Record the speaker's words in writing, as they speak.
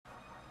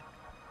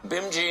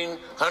Bimjean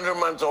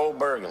 100-month-old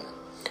bourbon.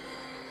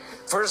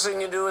 First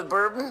thing you do with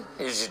bourbon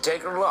is you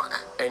take a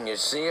look and you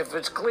see if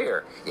it's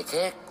clear. You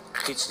can't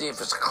see if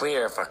it's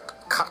clear if a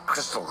cut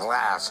crystal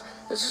glass.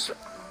 This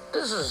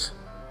is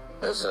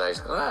a nice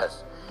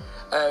glass.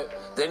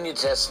 Then you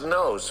test the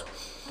nose.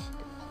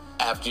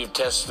 After you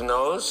test the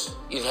nose,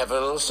 you have a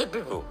little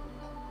sippy poo.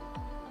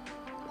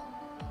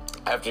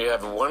 After you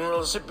have one little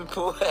sippy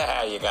poo,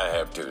 you gotta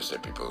have two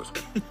sippy poos.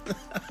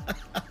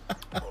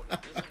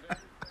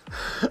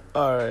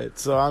 All right,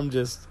 so I'm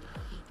just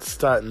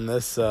starting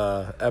this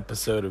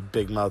episode of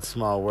Big Mouth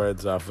Small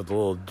Words off with a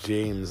little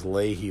James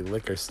Leahy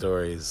liquor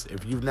stories.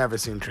 If you've never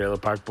seen Trailer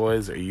Park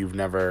Boys or you've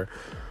never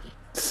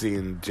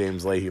seen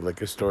James Leahy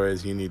liquor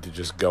stories, you need to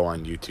just go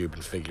on YouTube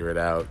and figure it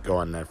out. Go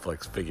on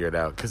Netflix, figure it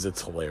out, because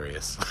it's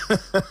hilarious.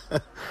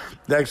 That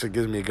actually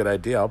gives me a good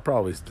idea. I'll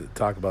probably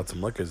talk about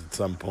some liquors at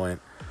some point.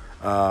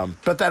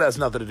 But that has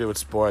nothing to do with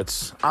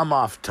sports. I'm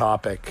off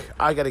topic.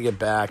 I got to get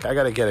back. I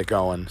got to get it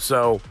going.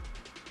 So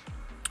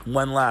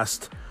when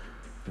last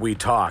we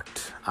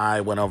talked,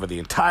 I went over the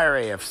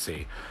entire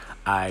AFC.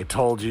 I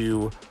told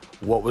you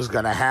what was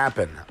going to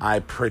happen. I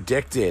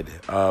predicted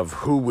of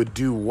who would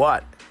do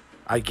what.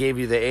 I gave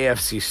you the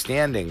AFC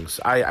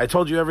standings. I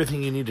told you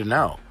everything you need to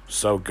know.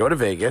 So go to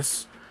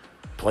Vegas,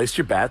 place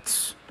your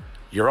bets.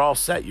 You're all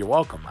set. You're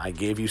welcome. I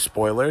gave you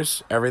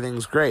spoilers.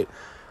 Everything's great.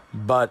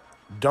 But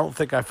don't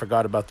think I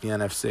forgot about the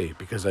NFC,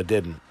 because I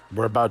didn't.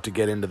 We're about to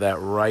get into that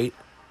right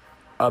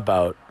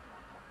about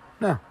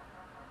now.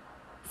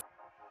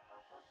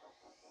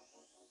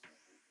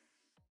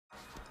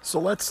 So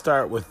let's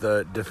start with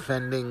the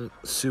defending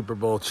Super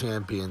Bowl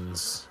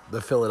champions, the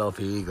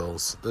Philadelphia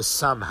Eagles, the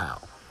somehow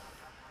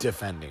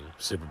defending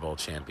Super Bowl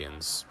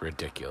champions.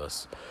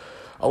 Ridiculous.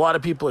 A lot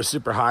of people are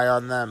super high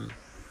on them.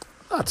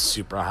 Not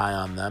super high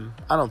on them.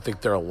 I don't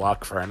think they're a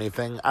lock for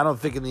anything. I don't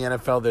think in the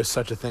NFL there's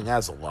such a thing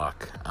as a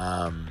lock.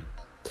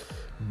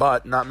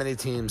 But not many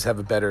teams have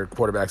a better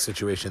quarterback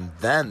situation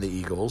than the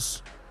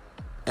Eagles.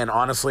 And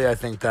honestly, I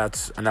think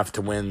that's enough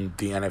to win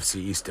the NFC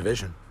East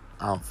Division.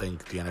 I don't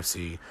think the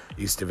NFC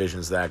East Division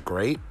is that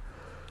great.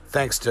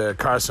 Thanks to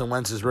Carson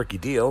Wentz's rookie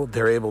deal,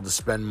 they're able to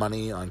spend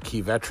money on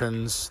key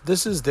veterans.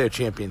 This is their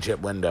championship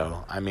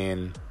window. I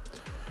mean,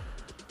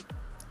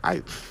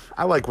 I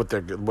like what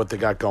they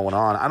got going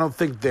on. I don't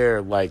think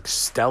they're like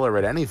stellar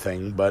at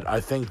anything, but I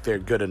think they're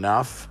good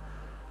enough.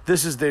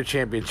 This is their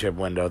championship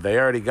window. They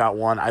already got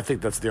one. I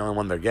think that's the only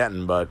one they're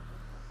getting, but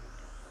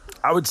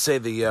I would say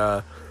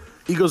the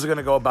Eagles are going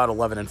to go about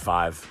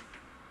 11-5.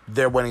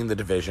 They're winning the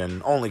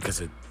division only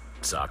because it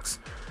sucks.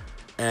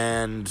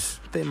 And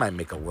they might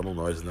make a little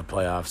noise in the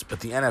playoffs, but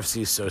the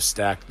NFC is so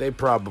stacked, they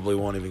probably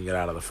won't even get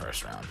out of the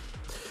first round.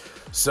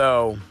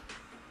 So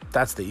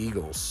that's the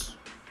Eagles.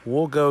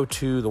 We'll go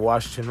to the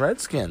Washington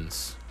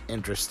Redskins.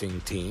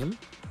 Interesting team.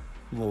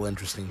 A little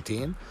interesting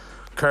team.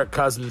 Kirk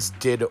Cousins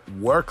did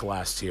work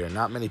last year.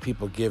 Not many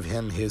people give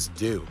him his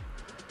due.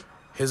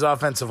 His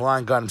offensive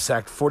line got him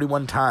sacked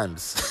 41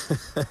 times.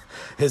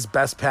 His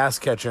best pass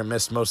catcher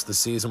missed most of the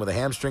season with a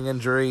hamstring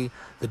injury.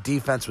 The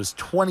defense was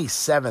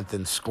 27th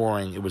in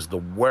scoring. It was the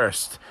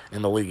worst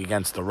in the league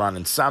against the run.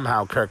 And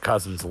somehow Kirk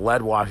Cousins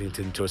led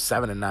Washington to a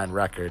 7-9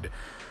 record.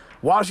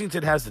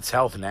 Washington has its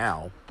health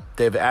now.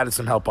 They've added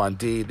some help on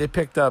D. They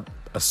picked up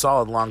a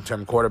solid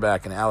long-term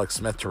quarterback in Alex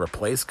Smith to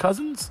replace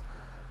Cousins.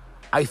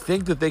 I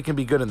think that they can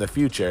be good in the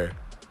future,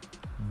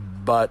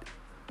 but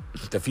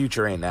the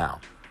future ain't now.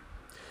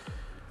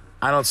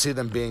 I don't see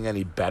them being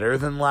any better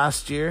than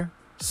last year,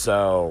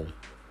 so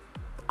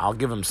I'll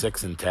give them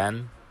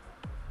 6-10.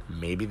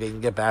 Maybe they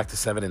can get back to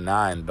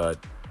 7-9, but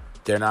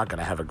they're not going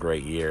to have a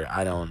great year.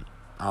 I don't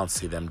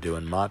see them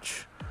doing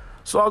much.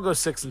 So I'll go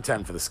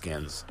 6-10 for the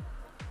Skins.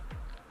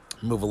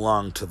 Move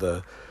along to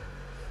the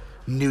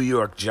New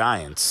York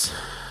Giants.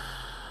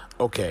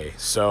 Okay,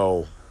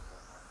 so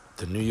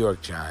the New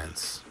York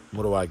Giants.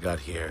 What do I got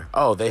here?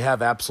 Oh, they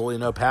have absolutely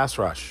no pass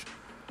rush.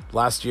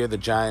 Last year, the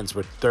Giants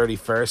were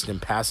 31st in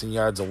passing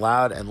yards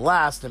allowed and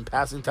last in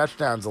passing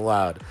touchdowns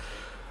allowed.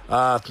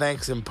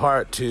 Thanks in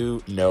part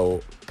to no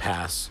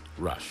pass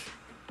rush.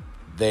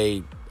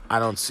 I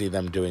don't see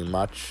them doing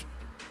much.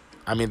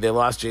 I mean, they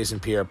lost Jason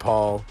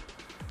Pierre-Paul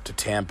to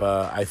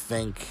Tampa. I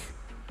think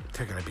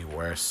they're going to be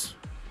worse.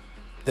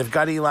 They've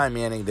got Eli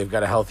Manning. They've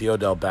got a healthy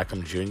Odell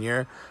Beckham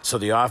Jr., so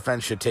the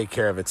offense should take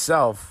care of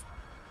itself.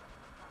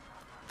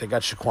 They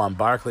got Saquon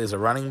Barkley as a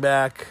running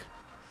back,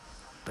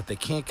 but they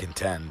can't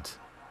contend.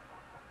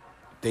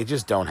 They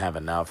just don't have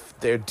enough.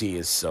 Their D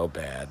is so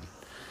bad.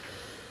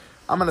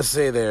 I'm going to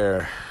say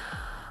they're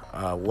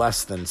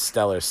less than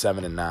stellar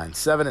 7-9.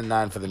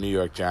 7-9 for the New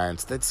York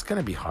Giants. That's going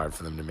to be hard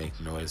for them to make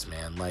noise,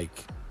 man.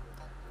 Like,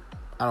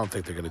 I don't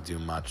think they're going to do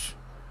much.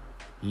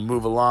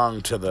 Move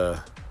along to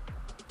the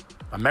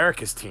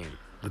America's team,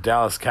 the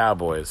Dallas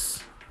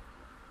Cowboys.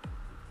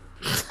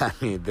 I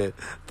mean,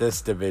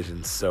 this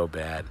division's so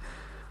bad.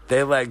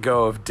 They let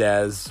go of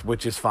Dez,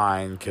 which is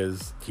fine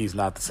because he's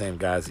not the same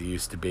guy as he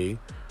used to be.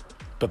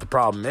 But the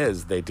problem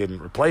is they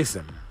didn't replace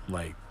him.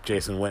 Like,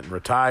 Jason Witten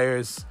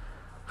retires.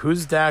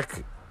 Who's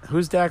Dak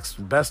who's Dak's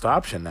best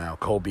option now?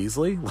 Cole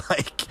Beasley?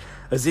 Like,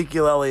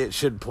 Ezekiel Elliott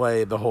should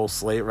play the whole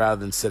slate rather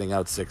than sitting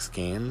out 6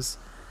 games.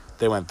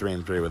 They went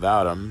 3-3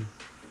 without him.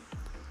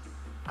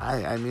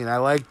 I mean, I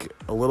like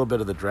a little bit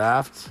of the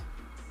draft.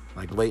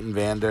 Like Leighton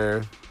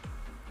Vander.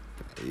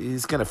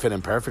 He's going to fit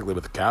in perfectly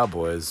with the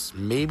Cowboys.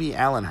 Maybe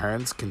Allen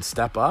Hurns can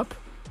step up?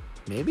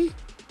 Maybe?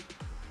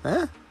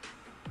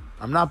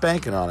 I'm not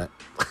banking on it.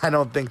 I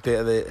don't think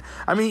they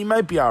I mean, he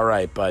might be all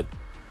right, but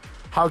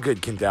how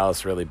good can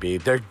Dallas really be?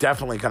 They're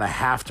definitely going to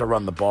have to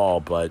run the ball,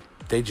 but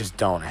they just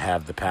don't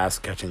have the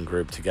pass-catching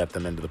group to get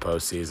them into the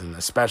postseason,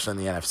 especially in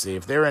the NFC.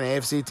 If they were an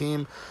AFC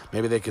team,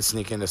 maybe they could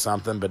sneak into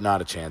something, but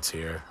not a chance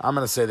here. I'm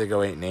going to say they go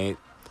 8-8.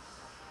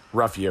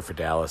 Rough year for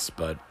Dallas,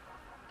 but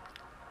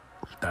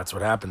that's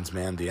what happens,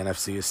 man. The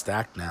NFC is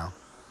stacked now.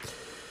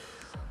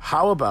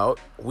 How about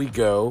we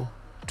go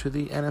to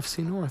the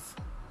NFC North?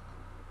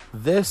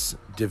 This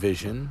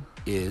division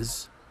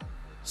is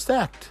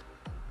stacked,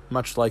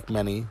 much like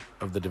many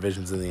of the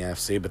divisions in the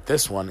NFC, but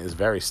this one is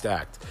very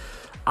stacked.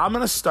 I'm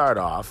going to start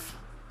off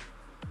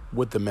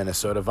with the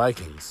Minnesota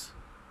Vikings.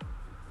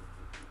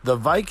 The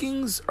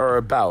Vikings are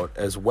about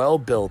as well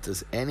built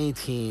as any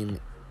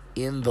team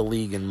in the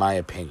league, in my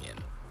opinion.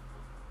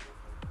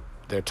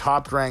 Their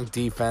top-ranked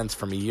defense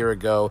from a year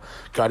ago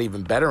got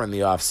even better in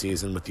the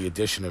offseason with the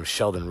addition of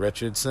Sheldon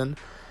Richardson.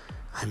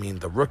 I mean,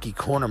 the rookie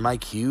corner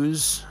Mike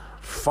Hughes.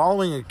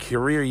 Following a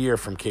career year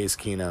from Case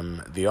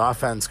Keenum, the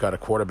offense got a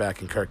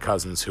quarterback in Kirk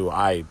Cousins, who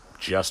I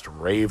just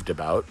raved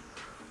about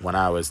when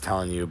I was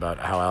telling you about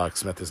how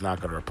Alex Smith is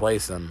not going to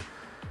replace him.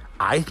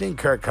 I think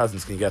Kirk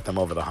Cousins can get them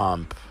over the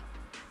hump.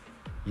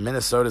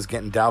 Minnesota's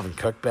getting Dalvin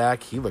Cook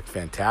back. He looked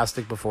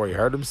fantastic before he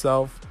hurt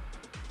himself.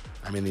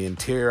 I mean, the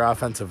interior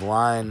offensive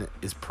line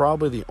is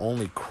probably the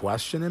only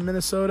question in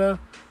Minnesota,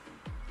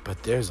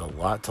 but there's a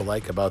lot to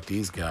like about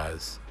these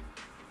guys.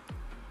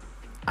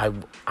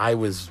 I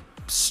was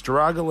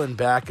struggling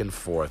back and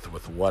forth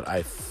with what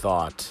I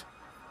thought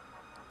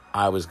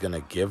I was going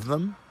to give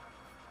them.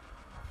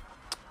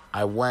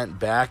 I went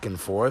back and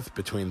forth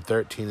between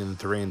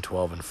 13-3 and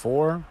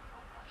 12-4.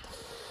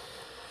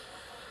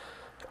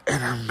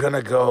 And I'm going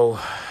to go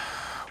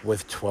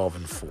with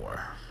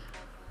 12-4.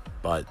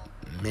 But,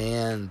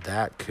 man,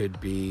 that could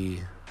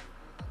be...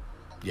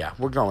 Yeah,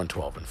 we're going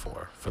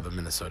 12-4 for the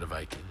Minnesota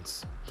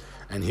Vikings.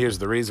 And here's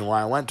the reason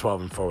why I went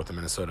 12-4 with the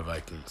Minnesota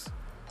Vikings.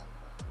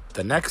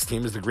 The next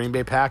team is the Green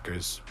Bay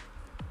Packers.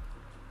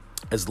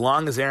 As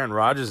long as Aaron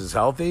Rodgers is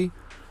healthy,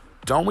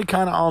 don't we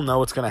kind of all know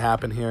what's going to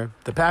happen here?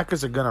 The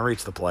Packers are going to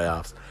reach the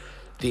playoffs.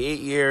 The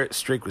 8-year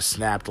streak was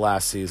snapped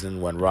last season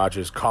when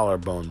Rodgers'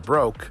 collarbone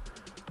broke,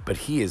 but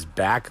he is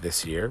back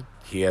this year.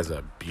 He has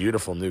a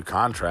beautiful new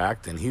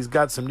contract, and he's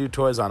got some new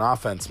toys on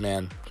offense,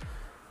 man.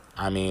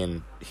 I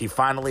mean, he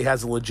finally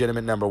has a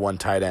legitimate number 1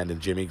 tight end in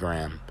Jimmy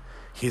Graham.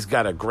 He's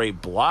got a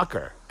great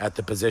blocker at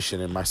the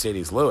position in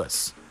Mercedes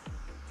Lewis.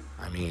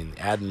 I mean,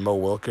 adding Mo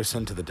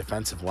Wilkerson to the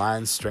defensive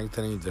line,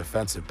 strengthening the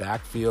defensive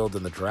backfield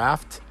in the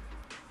draft.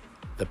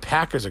 The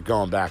Packers are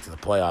going back to the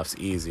playoffs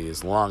easy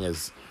as long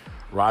as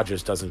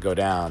Rodgers doesn't go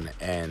down.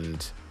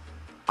 And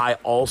I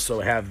also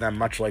have them,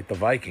 much like the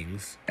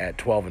Vikings, at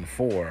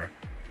 12-4.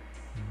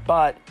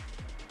 But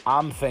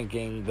I'm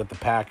thinking that the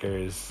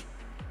Packers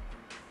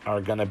are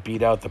going to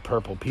beat out the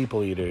Purple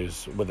People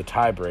Eaters with a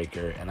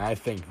tiebreaker, and I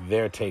think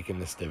they're taking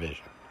this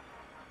division.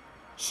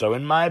 So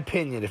in my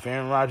opinion, if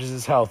Aaron Rodgers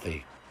is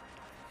healthy,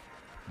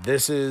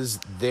 this is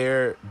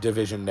their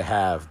division to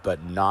have,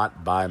 but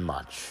not by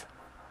much.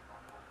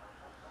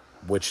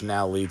 Which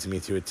now leads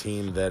me to a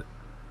team that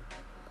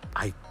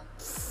I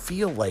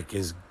feel like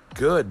is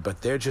good,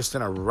 but they're just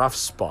in a rough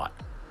spot.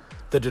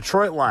 The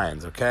Detroit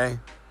Lions, okay?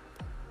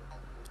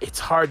 It's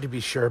hard to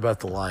be sure about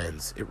the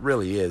Lions. It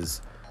really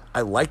is.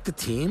 I like the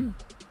team,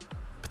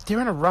 but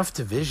they're in a rough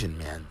division,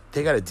 man.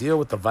 They got to deal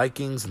with the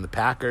Vikings and the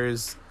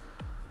Packers.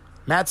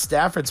 Matt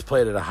Stafford's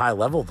played at a high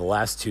level the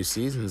last 2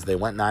 seasons. They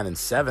went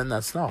 9-7.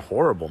 That's not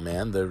horrible,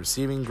 man. The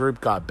receiving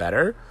group got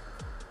better.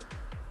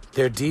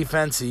 Their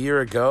defense a year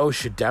ago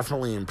should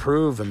definitely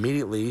improve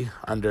immediately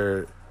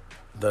under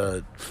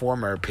the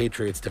former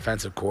Patriots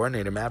defensive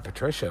coordinator, Matt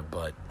Patricia.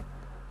 But,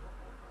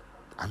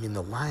 I mean,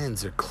 the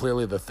Lions are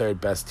clearly the 3rd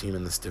best team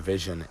in this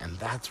division, and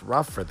that's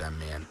rough for them,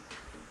 man.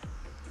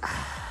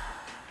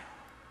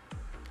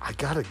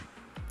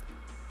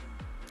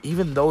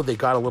 Even though they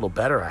got a little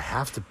better, I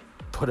have to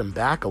put him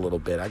back a little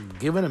bit. I'm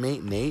giving him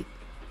 8-8.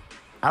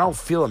 I don't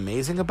feel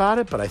amazing about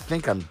it, but I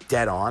think I'm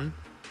dead on.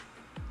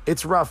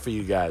 It's rough for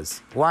you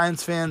guys.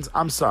 Lions fans,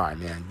 I'm sorry,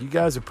 man. You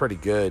guys are pretty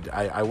good.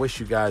 I wish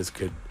you guys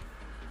could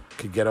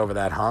get over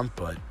that hump,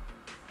 but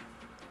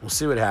we'll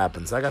see what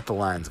happens. I got the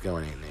Lions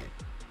going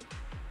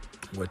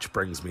 8-8. Which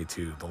brings me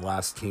to the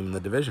last team in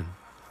the division.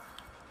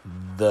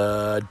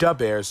 The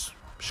Bears.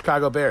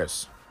 Chicago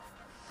Bears.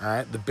 All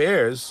right, the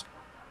Bears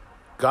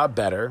got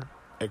better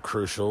at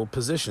crucial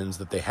positions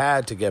that they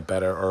had to get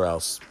better, or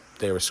else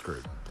they were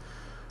screwed.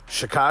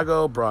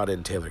 Chicago brought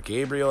in Taylor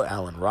Gabriel,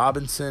 Allen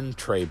Robinson,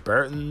 Trey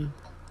Burton.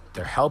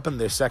 They're helping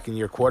their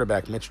second-year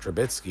quarterback, Mitch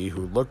Trubisky,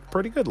 who looked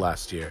pretty good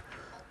last year.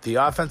 The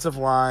offensive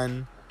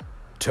line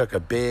took a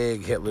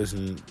big hit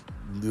losing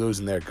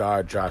their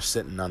guard, Josh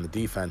Sitton, on the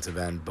defensive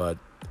end. But,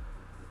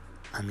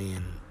 I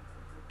mean,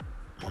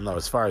 well, no,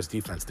 as far as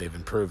defense, they've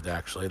improved,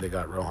 actually. They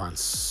got Rohan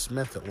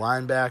Smith at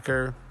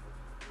linebacker.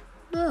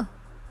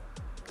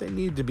 They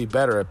need to be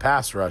better at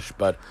pass rush,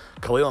 but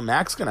Khalil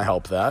Mack's going to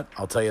help that.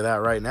 I'll tell you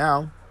that right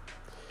now.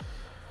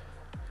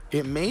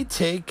 It may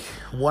take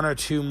 1 or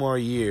 2 more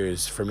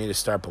years for me to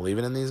start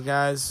believing in these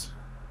guys,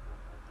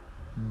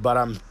 but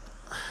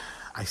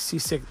I see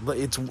sick.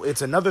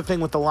 It's another thing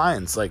with the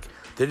Lions. Like,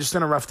 they're just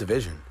in a rough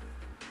division.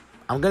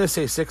 I'm going to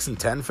say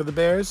 6-10 for the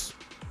Bears.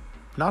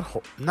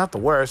 Not the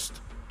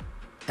worst.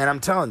 And I'm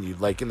telling you,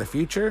 like, in the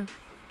future,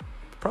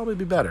 probably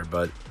be better,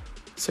 but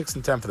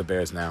 6-10 for the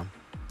Bears now.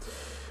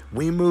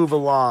 We move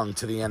along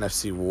to the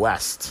NFC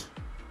West.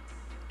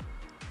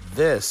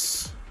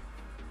 This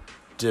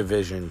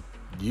division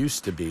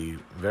used to be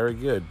very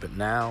good, but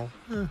now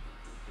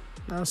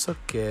it's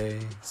okay.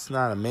 It's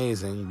not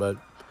amazing, but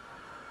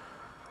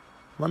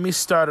let me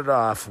start it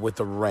off with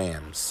the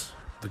Rams,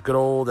 the good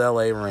old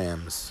LA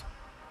Rams.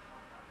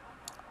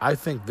 I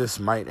think this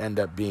might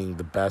end up being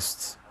the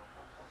best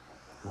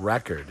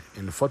record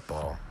in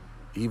football,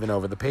 even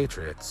over the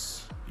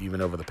Patriots,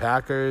 even over the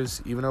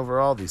Packers, even over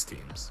all these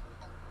teams.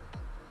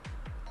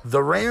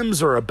 The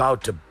Rams are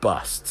about to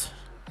bust,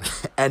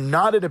 and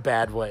not in a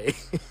bad way.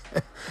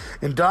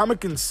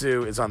 Ndamukong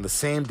Suh is on the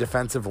same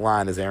defensive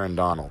line as Aaron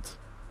Donald.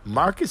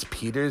 Marcus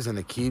Peters and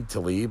Aqib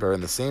Talib are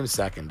in the same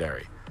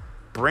secondary.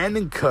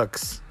 Brandon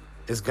Cooks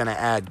is going to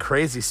add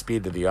crazy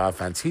speed to the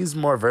offense. He's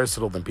more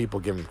versatile than people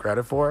give him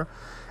credit for.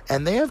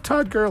 And they have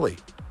Todd Gurley.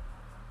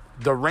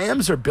 The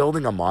Rams are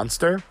building a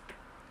monster,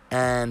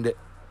 and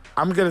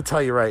I'm going to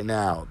tell you right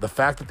now, the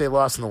fact that they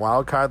lost in the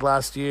wild card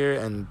last year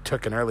and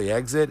took an early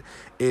exit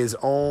is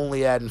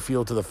only adding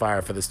fuel to the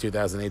fire for this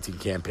 2018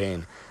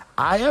 campaign.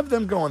 I have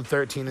them going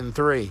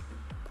 13-3.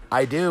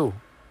 I do.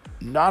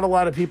 Not a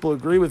lot of people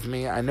agree with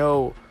me. I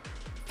know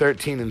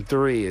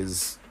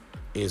 13-3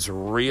 is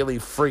really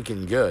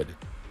freaking good,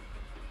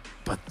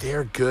 but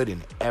they're good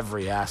in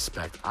every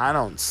aspect. I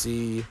don't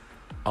see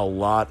a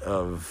lot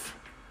of...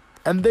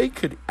 And they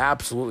could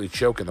absolutely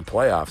choke in the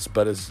playoffs.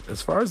 But as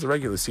far as the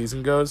regular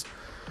season goes,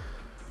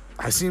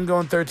 I see them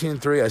going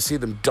 13-3. I see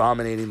them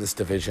dominating this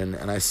division,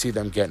 and I see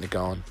them getting it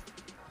going.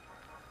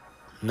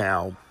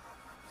 Now,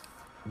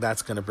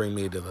 that's going to bring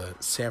me to the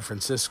San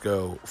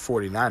Francisco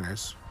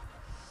 49ers.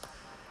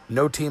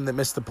 No team that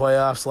missed the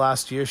playoffs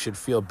last year should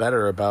feel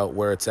better about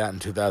where it's at in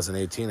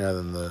 2018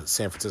 other than the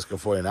San Francisco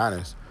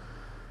 49ers.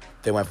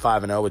 They went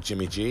 5-0 with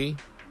Jimmy G.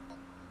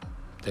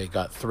 They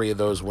got 3 of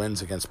those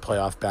wins against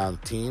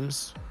playoff-bound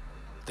teams.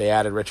 They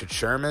added Richard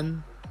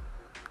Sherman.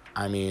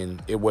 I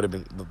mean, it would have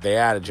been... They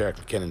added Jerick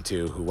McKinnon,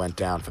 too, who went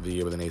down for the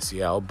year with an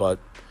ACL. But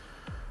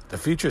the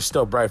future's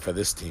still bright for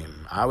this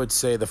team. I would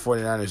say the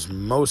 49ers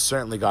most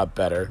certainly got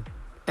better.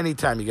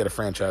 Anytime you get a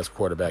franchise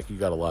quarterback, you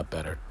got a lot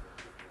better.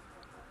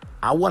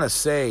 I want to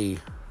say...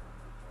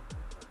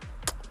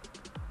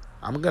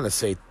 I'm going to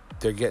say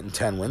they're getting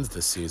 10 wins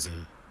this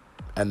season.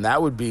 And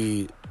that would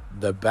be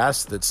the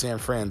best that San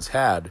Fran's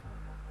had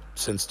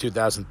since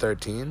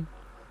 2013.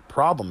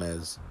 Problem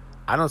is,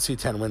 I don't see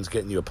 10 wins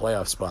getting you a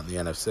playoff spot in the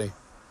NFC.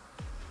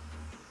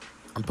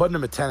 I'm putting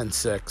them at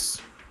 10-6.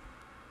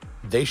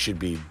 They should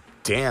be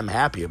damn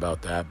happy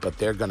about that, but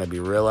they're going to be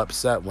real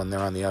upset when they're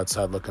on the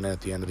outside looking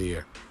at the end of the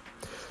year.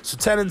 So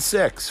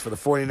 10-6 for the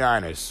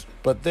 49ers,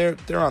 but they're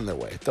on their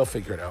way. They'll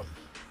figure it out.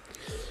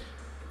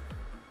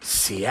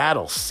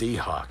 Seattle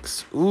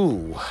Seahawks.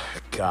 Ooh,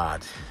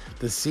 God.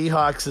 The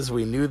Seahawks as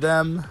we knew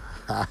them,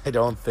 I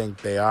don't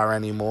think they are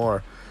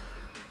anymore.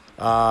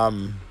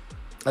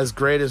 As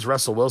great as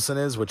Russell Wilson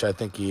is, which I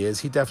think he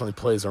is, he definitely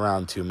plays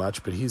around too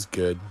much, but he's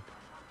good.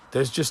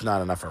 There's just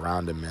not enough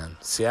around him, man.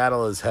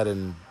 Seattle is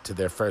heading to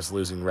their first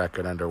losing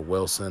record under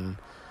Wilson.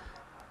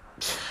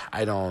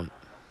 The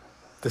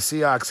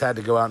Seahawks had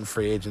to go out in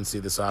free agency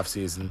this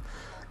offseason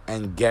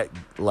and get,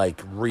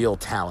 like, real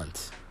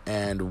talent.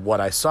 And what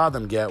I saw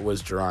them get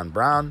was Jerron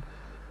Brown,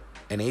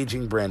 an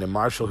aging Brandon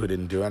Marshall who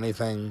didn't do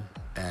anything,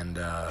 and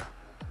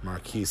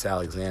Marquise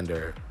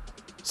Alexander.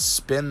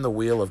 Spin the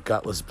wheel of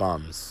gutless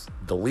bums.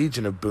 The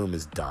Legion of Boom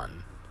is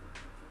done.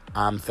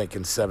 I'm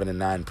thinking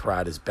 7-9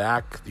 Pride is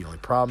back. The only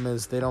problem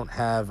is they don't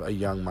have a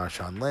young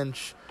Marshawn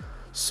Lynch,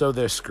 so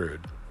they're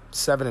screwed.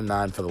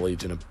 7-9 for the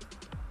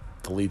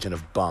Legion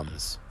of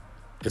Bums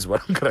is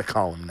what I'm going to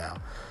call them now.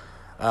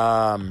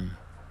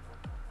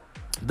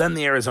 Then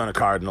the Arizona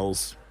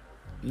Cardinals.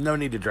 No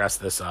need to dress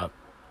this up.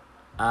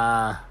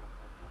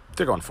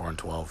 They're going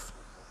 4-12.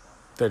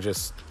 They're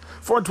just...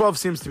 4-12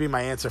 seems to be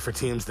my answer for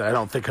teams that I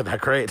don't think are that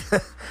great.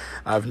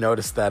 I've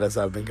noticed that as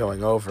I've been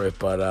going over it.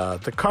 But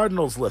the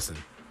Cardinals, listen.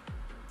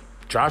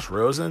 Josh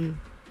Rosen,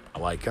 I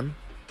like him.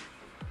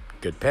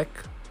 Good pick.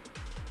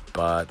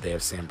 But they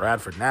have Sam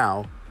Bradford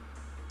now.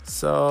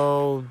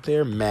 So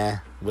they're meh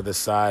with a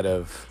side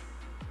of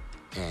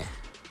eh.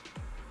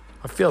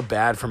 I feel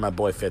bad for my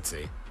boy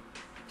Fitzy.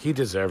 He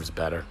deserves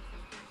better.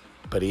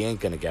 But he ain't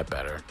going to get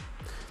better.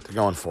 They're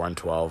going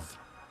 4-12.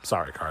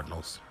 Sorry,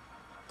 Cardinals.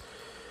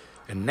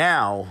 And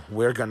now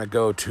we're going to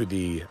go to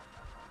the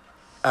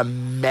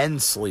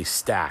immensely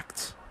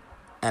stacked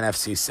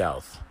NFC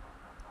South.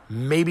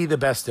 Maybe the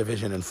best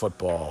division in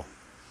football.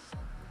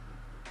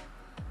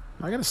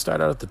 Am I going to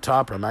start out at the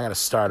top or am I going to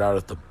start out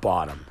at the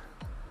bottom?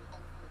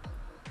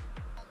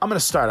 I'm going to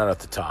start out at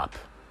the top.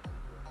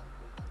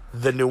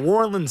 The New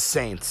Orleans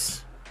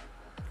Saints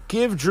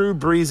give Drew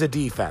Brees a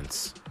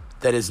defense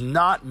that is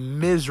not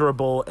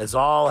miserable as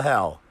all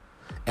hell,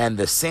 and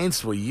the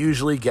Saints will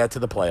usually get to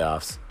the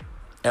playoffs.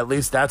 At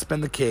least that's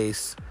been the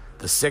case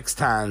the 6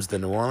 times the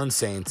New Orleans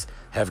Saints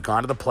have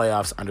gone to the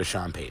playoffs under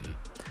Sean Payton.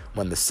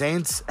 When the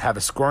Saints have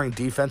a scoring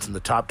defense in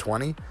the top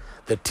 20,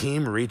 the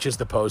team reaches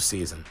the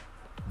postseason.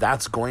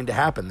 That's going to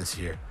happen this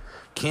year.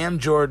 Cam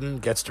Jordan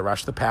gets to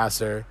rush the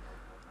passer.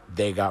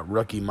 They got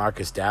rookie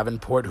Marcus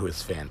Davenport, who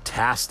is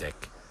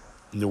fantastic.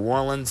 New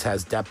Orleans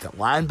has depth at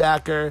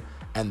linebacker,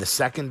 and the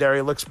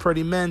secondary looks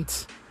pretty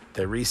mint.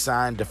 They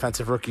re-signed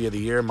Defensive Rookie of the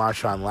Year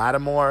Marshawn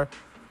Lattimore.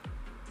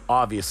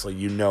 Obviously,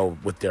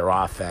 with their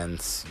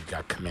offense, you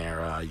got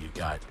Kamara, you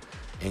got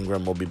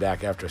Ingram will be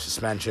back after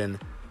suspension.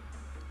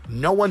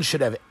 No one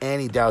should have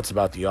any doubts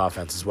about the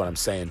offense, is what I'm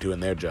saying, doing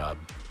their job.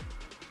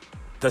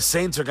 The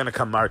Saints are going to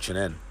come marching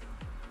in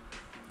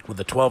with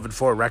a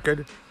 12-4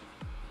 record,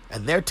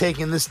 and they're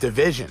taking this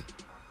division.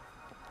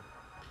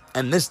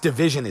 And this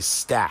division is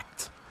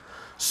stacked.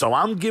 So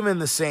I'm giving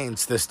the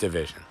Saints this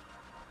division.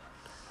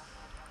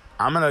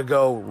 I'm going to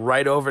go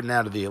right over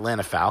now to the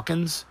Atlanta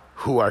Falcons,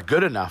 who are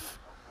good enough,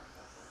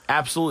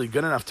 absolutely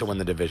good enough to win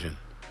the division.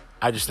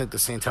 I just think the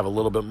Saints have a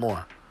little bit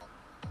more.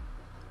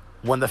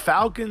 When the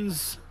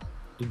Falcons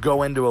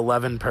go into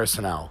 11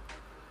 personnel,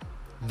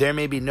 there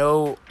may be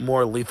no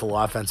more lethal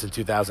offense in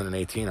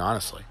 2018,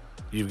 honestly.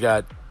 You've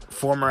got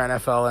former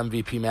NFL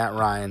MVP Matt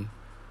Ryan.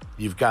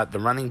 You've got the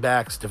running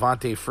backs,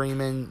 Devontae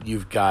Freeman.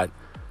 You've got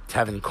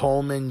Tevin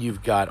Coleman.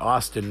 You've got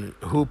Austin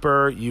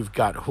Hooper. You've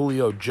got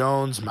Julio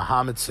Jones,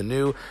 Mohamed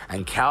Sanu,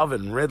 and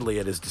Calvin Ridley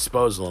at his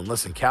disposal. And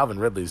listen, Calvin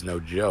Ridley's no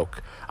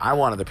joke. I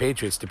wanted the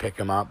Patriots to pick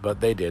him up, but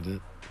they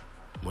didn't.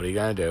 What are you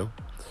going to do?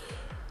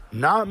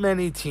 Not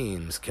many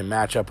teams can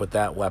match up with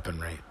that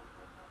weaponry.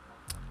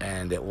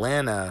 And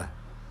Atlanta,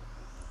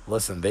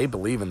 listen, they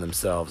believe in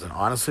themselves. And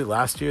honestly,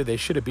 last year, they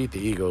should have beat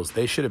the Eagles.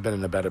 They should have been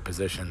in a better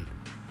position.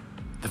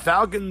 The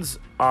Falcons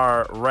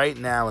are right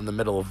now in the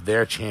middle of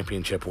their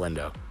championship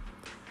window.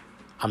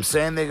 I'm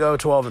saying they go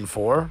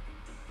 12-4.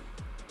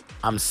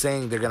 I'm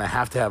saying they're going to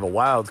have a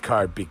wild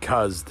card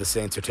because the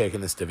Saints are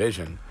taking this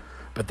division.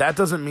 But that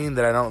doesn't mean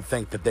that I don't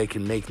think that they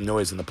can make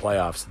noise in the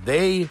playoffs.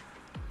 They,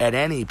 at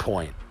any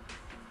point,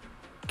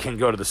 can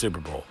go to the Super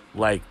Bowl.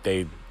 Like,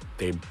 they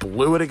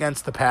blew it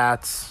against the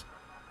Pats.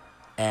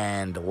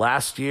 And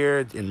last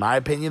year, in my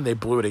opinion, they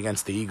blew it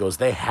against the Eagles.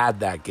 They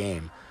had that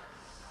game.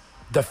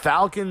 The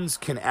Falcons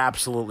can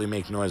absolutely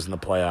make noise in the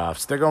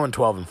playoffs. They're going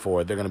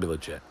 12-4. They're going to be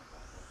legit.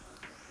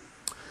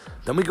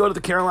 Then we go to the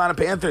Carolina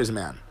Panthers,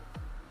 man.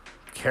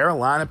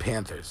 Carolina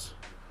Panthers.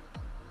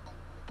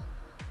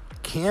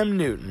 Cam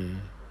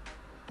Newton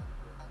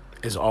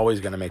is always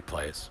going to make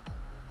plays.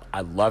 I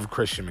love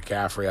Christian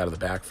McCaffrey out of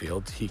the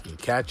backfield. He can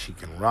catch. He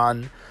can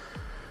run.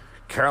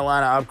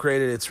 Carolina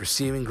upgraded its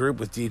receiving group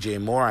with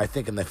DJ Moore. I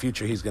think in the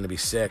future he's going to be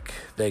sick.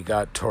 They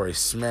got Torrey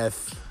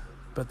Smith,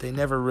 but they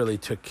never really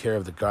took care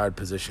of the guard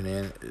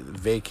position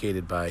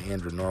vacated by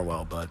Andrew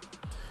Norwell. But,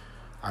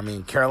 I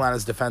mean,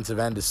 Carolina's defensive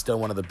end is still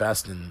one of the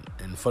best in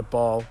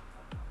football.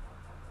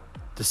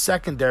 The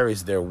secondary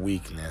is their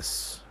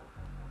weakness.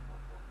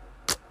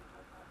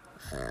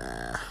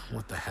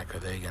 What the heck are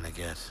they going to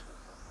get?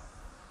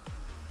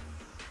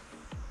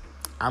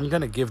 I'm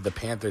going to give the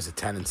Panthers a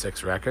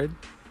 10-6 record.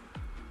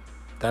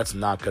 That's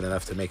not good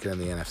enough to make it in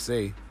the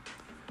NFC.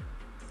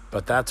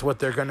 But that's what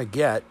they're going to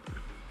get.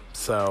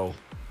 So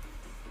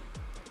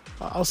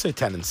I'll say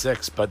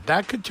 10-6, but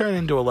that could turn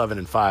into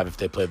 11-5 if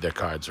they played their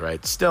cards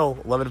right. Still,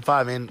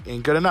 11-5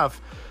 ain't good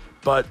enough,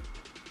 but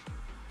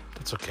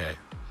that's okay.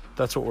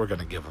 That's what we're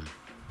going to give them.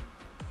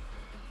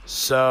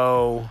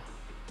 So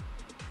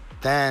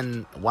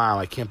then, wow,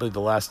 I can't believe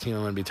the last team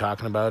I'm going to be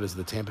talking about is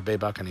the Tampa Bay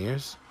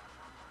Buccaneers.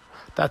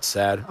 That's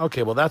sad.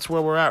 Okay, well, that's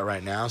where we're at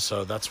right now,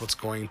 so that's what's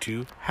going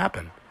to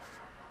happen.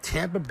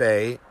 Tampa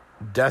Bay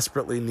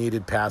desperately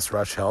needed pass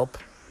rush help,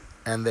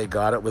 and they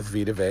got it with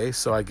Vita Vea,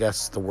 so I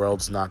guess the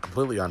world's not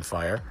completely on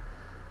fire.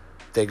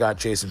 They got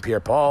Jason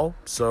Pierre-Paul,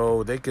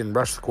 so they can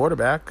rush the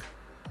quarterback,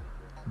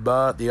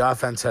 but the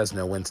offense has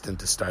no Winston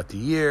to start the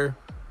year,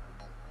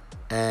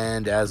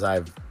 and as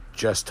I've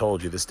just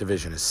told you, this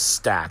division is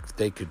stacked.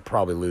 They could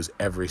probably lose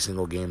every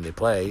single game they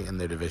play in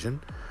their division.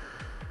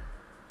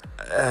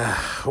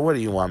 What do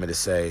you want me to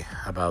say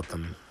about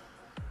them?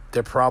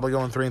 They're probably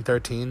going 3-13.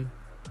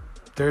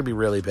 They're going to be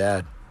really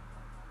bad.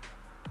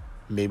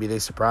 Maybe they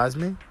surprise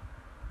me.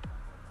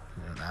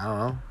 I don't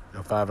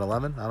know.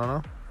 5-11? I don't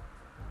know.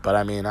 But,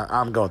 I mean,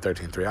 I'm going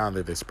 13-3. I don't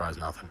think they surprise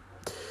nothing.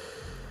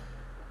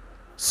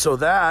 So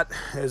that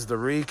is the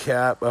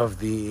recap of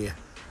the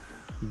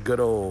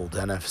good old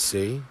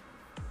NFC.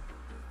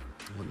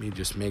 Let me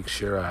just make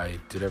sure I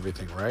did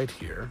everything right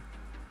here.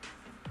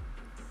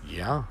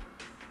 Yeah.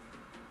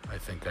 I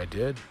think I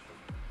did.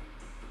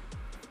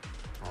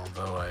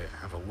 Although I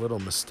have a little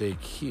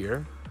mistake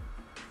here.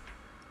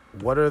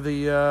 What do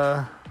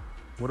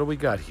we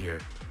got here?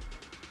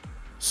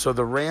 So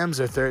the Rams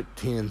are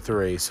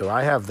 13-3, so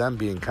I have them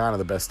being kind of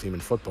the best team in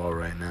football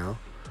right now.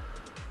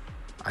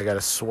 I got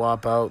to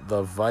swap out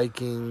the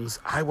Vikings.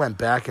 I went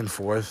back and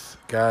forth,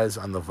 guys,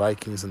 on the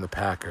Vikings and the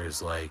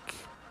Packers, like,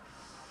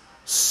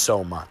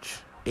 so much.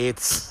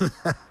 It's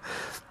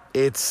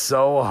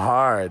so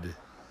hard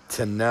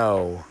to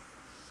know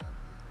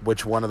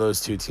which one of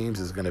those two teams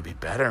is going to be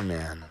better,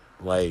 man.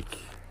 Like,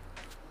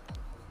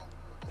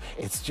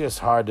 it's just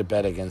hard to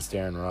bet against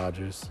Aaron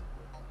Rodgers,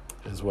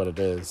 is what it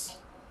is.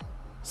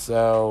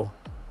 So,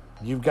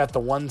 you've got the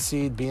 1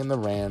 seed being the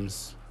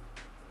Rams.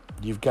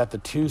 You've got the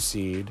 2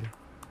 seed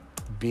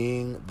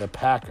being the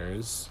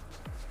Packers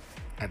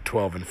at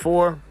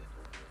 12-4.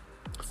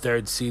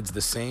 3rd seed's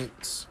the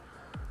Saints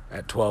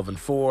at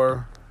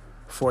 12-4.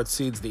 4th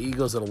seed's the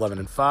Eagles at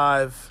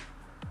 11-5.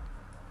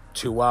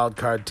 2 wild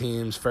card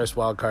teams. First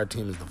wild card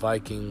team is the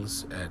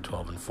Vikings at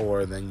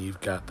 12-4. Then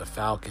you've got the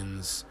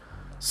Falcons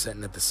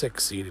sitting at the 6th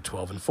seed at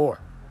 12-4.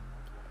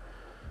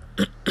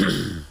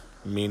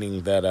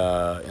 Meaning that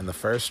in the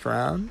first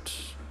round,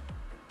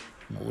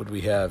 what would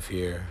we have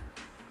here?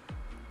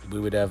 We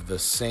would have the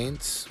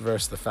Saints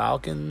versus the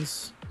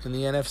Falcons in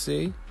the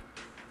NFC.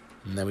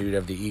 And then we would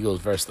have the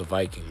Eagles versus the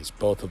Vikings.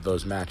 Both of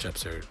those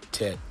matchups are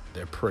tit.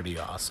 They're pretty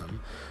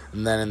awesome.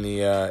 And then in the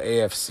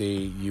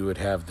AFC, you would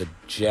have the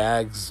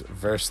Jags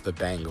versus the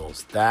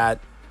Bengals. That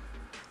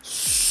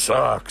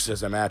sucks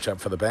as a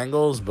matchup for the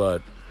Bengals,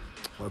 but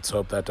let's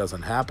hope that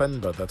doesn't happen.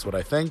 But that's what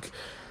I think.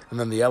 And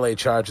then the LA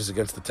Chargers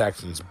against the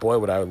Texans. Boy,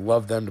 would I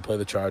love them to play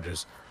the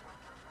Chargers.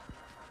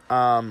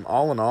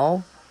 All in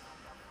all,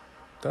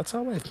 that's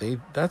how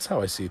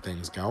I see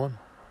things going.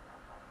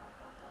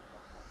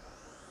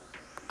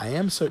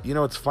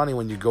 It's funny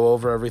when you go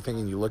over everything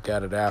and you look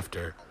at it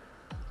after.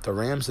 The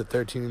Rams at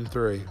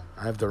 13-3.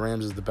 I have the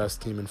Rams as the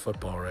best team in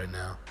football right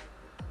now.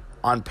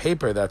 On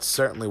paper, that's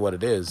certainly what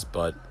it is,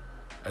 but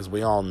as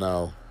we all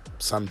know,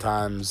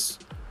 sometimes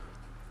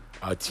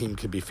a team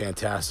could be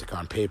fantastic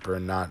on paper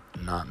and not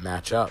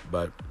match up.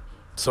 But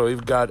so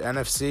we've got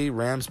NFC,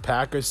 Rams,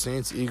 Packers,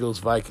 Saints, Eagles,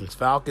 Vikings,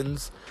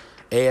 Falcons,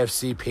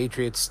 AFC,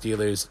 Patriots,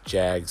 Steelers,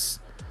 Jags,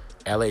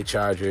 LA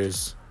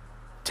Chargers,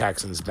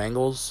 Texans,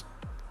 Bengals.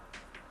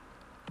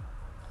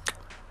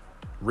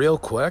 Real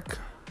quick,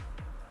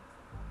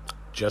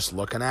 just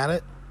looking at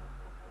it,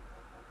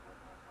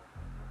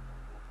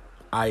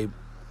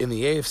 in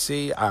the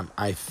AFC,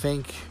 I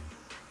think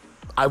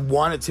I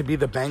want it to be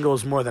the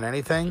Bengals more than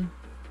anything,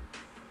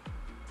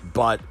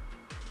 but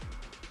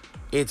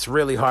it's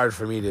really hard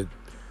for me to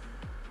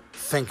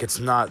think it's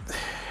not.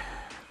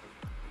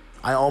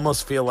 I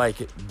almost feel like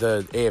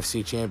the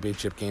AFC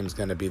Championship game is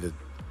going to be the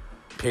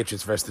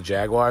Patriots versus the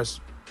Jaguars,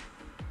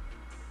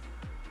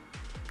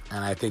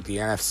 and I think the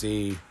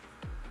NFC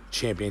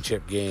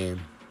Championship game,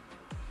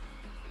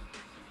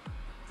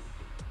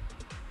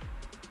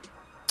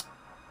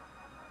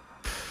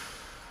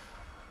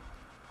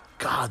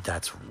 God,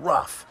 that's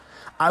rough.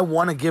 I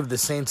want to give the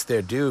Saints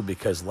their due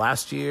because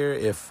last year,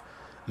 if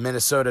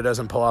Minnesota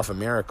doesn't pull off a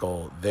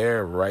miracle,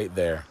 they're right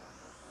there.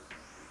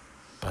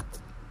 But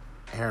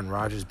Aaron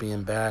Rodgers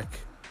being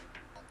back,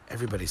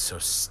 everybody's so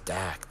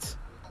stacked.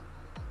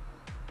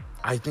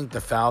 I think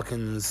the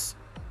Falcons.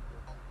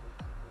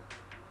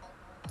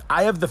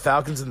 I have the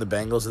Falcons and the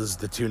Bengals as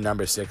the 2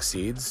 number 6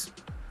 seeds.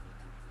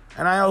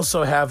 And I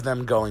also have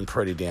them going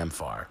pretty damn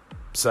far.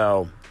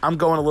 So I'm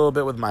going a little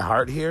bit with my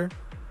heart here.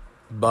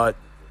 But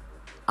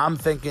I'm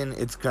thinking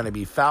it's going to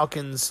be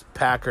Falcons,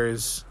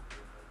 Packers,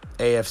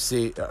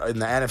 AFC in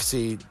the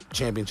NFC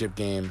Championship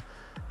game,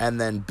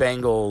 and then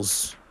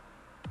Bengals.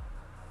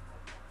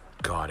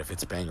 God, if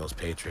it's Bengals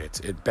Patriots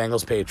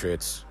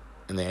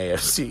in the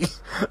AFC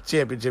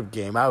Championship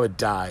game, I would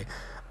die.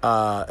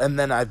 And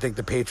then I think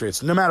the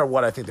Patriots, no matter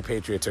what, I think the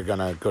Patriots are going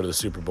to go to the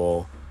Super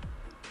Bowl,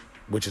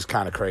 which is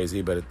kind of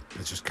crazy, but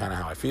it's just kind of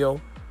how I feel.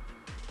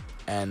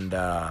 And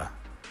I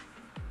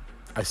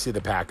see the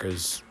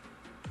Packers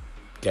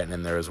getting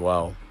in there as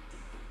well.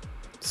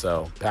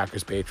 So,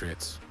 Packers,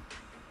 Patriots,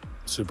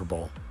 Super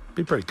Bowl.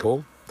 Be pretty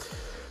cool.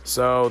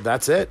 So,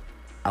 that's it.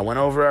 I went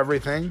over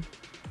everything.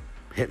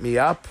 Hit me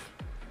up.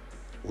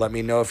 Let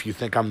me know if you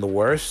think I'm the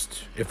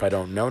worst. If I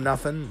don't know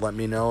nothing, let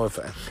me know if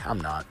I'm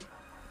not.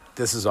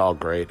 This is all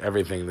great.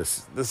 Everything,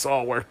 this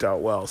all worked out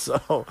well.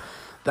 So,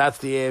 that's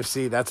the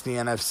AFC. That's the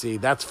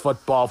NFC. That's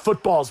football.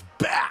 Football's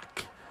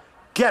back.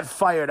 Get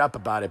fired up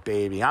about it,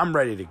 baby. I'm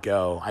ready to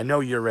go. I know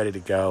you're ready to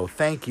go.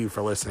 Thank you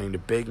for listening to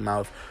Big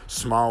Mouth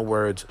Small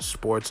Words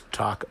Sports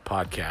Talk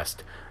Podcast.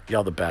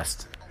 Y'all the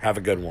best. Have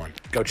a good one.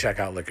 Go check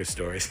out Liquor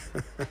Stories.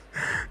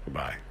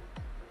 Goodbye.